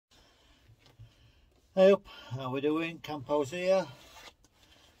Hey up, how we doing? Campo's here.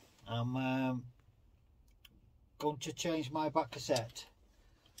 I'm going to change my back cassette.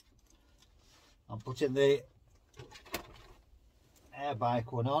 I'm putting the air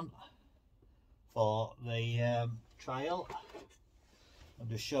bike one on for the trial. I'm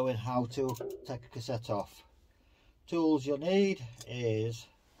just showing how to take a cassette off. Tools you'll need is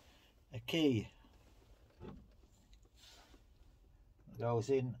a key. It goes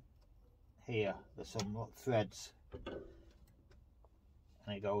in here. There's some threads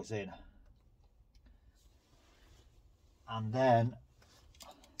and it goes in, and then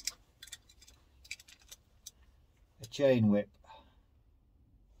a chain whip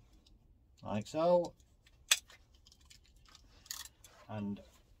like so, and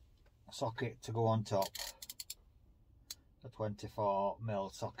a socket to go on top, a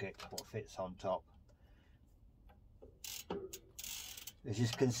 24mm socket what fits on top. As you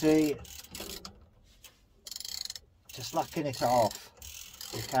can see, to slacken it off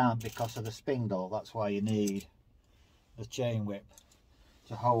you can't because of the spindle. That's why you need the chain whip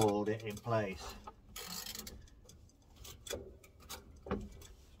to hold it in place. Make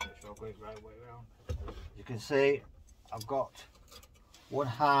sure I go it right way around. You can see I've got one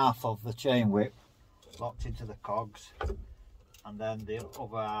half of the chain whip locked into the cogs and then the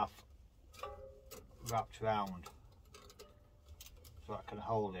other half wrapped round so I can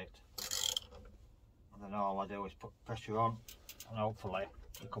hold it, and then all I do is put pressure on and hopefully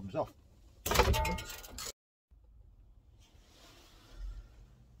it comes off.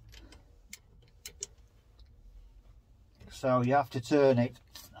 So you have to turn it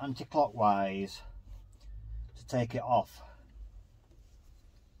anti-clockwise to take it off.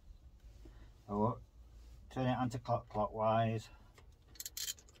 So turn it anti-clockwise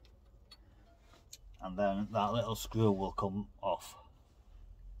and then that little screw will come off.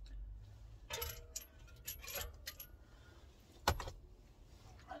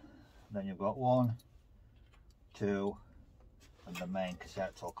 Then you've got 1, 2, and the main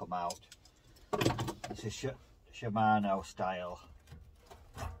cassette will come out. This is Shimano style.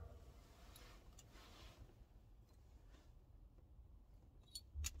 As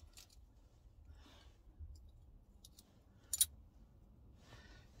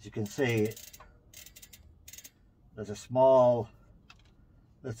you can see, there's a small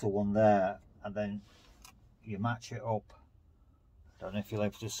little one there, and then you match it up. I don't know if you'll be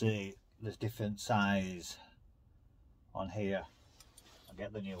able to see, there's different size on here. I'll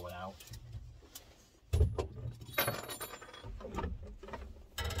get the new one out.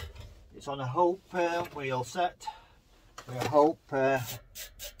 It's on a Hope wheel set with a Hope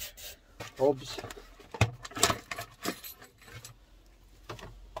hubs.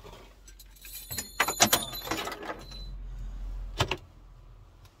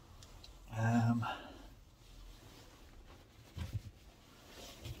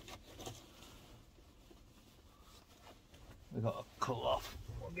 We've got a cut off.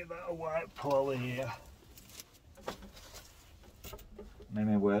 We'll give that a white pull here.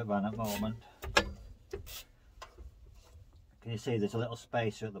 Maybe work van at the moment. Can you see there's a little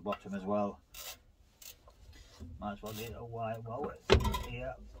spacer at the bottom as well? Might as well get a white wallet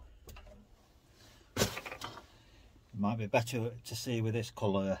here. It might be better to see with this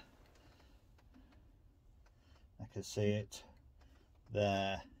colour. I can see it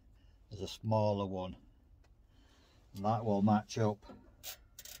there. There's a smaller one. And that will match up,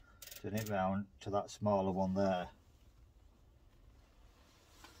 turn it round to that smaller one there.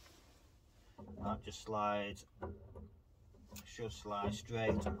 And that just slides, should slide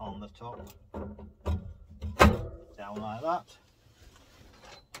straight on the top, down like that.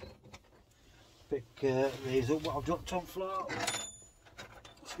 Pick these up what I've dropped on floor,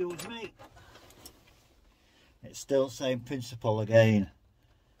 excuse me. It's still the same principle again.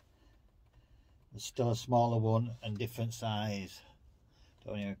 There's still a smaller one and different size.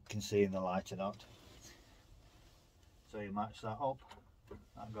 Don't know if you can see in the light or not. So you match that up,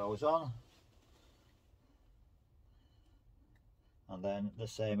 that goes on. And then the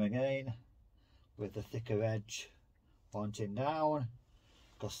same again with the thicker edge pointing down,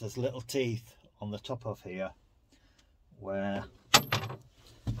 because there's little teeth on the top of here where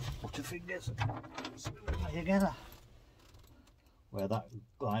butterfingers together, where that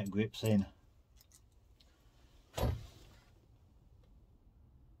light grips in.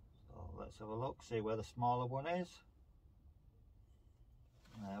 So let's have a look, see where the smaller one is.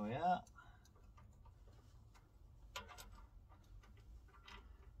 There we are.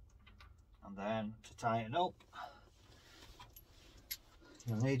 And then to tighten up,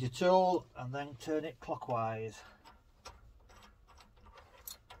 you'll need your tool and then turn it clockwise.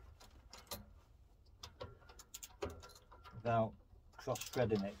 without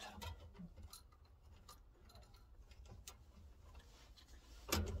cross-threading it.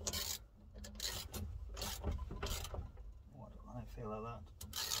 Oh, I don't feel like that.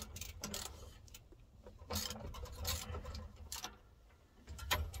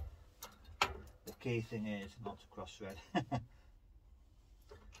 The key thing is not to cross-thread.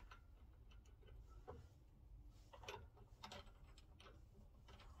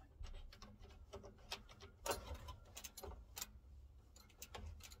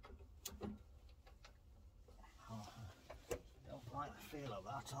 Don't like the feel of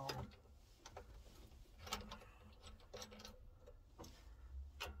that at all.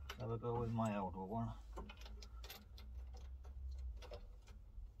 So I'll go with my older one.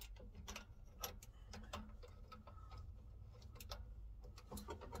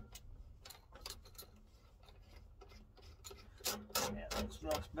 Yeah,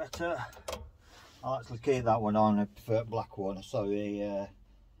 that's better. I'll actually keep that one on. I prefer black one. Sorry,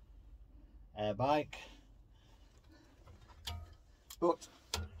 air bike. But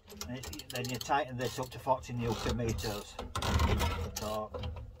then you tighten this up to 40 Newton meters. Torque.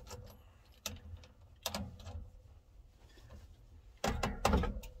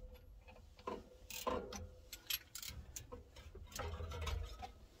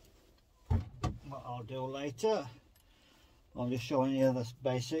 What I'll do later, I'm just showing you the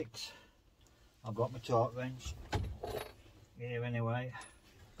basics. I've got my torque wrench here anyway.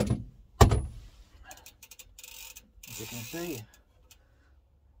 As you can see,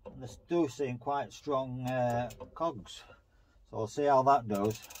 they do seem quite strong cogs, so I'll see how that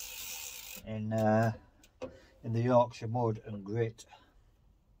goes in the Yorkshire mud and grit.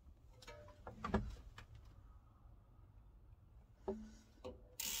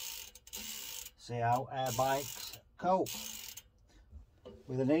 See how air bikes cope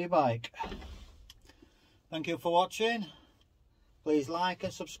with an e-bike. Thank you for watching. Please like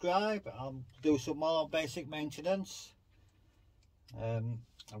and subscribe. I'll do some more basic maintenance.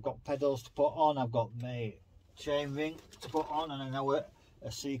 I've got pedals to put on, I've got my chain ring to put on, and I know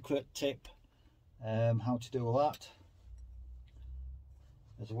a secret tip how to do that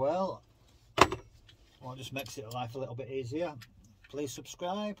as well. Well, it just makes it life a little bit easier. Please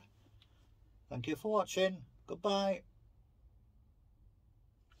subscribe. Thank you for watching. Goodbye.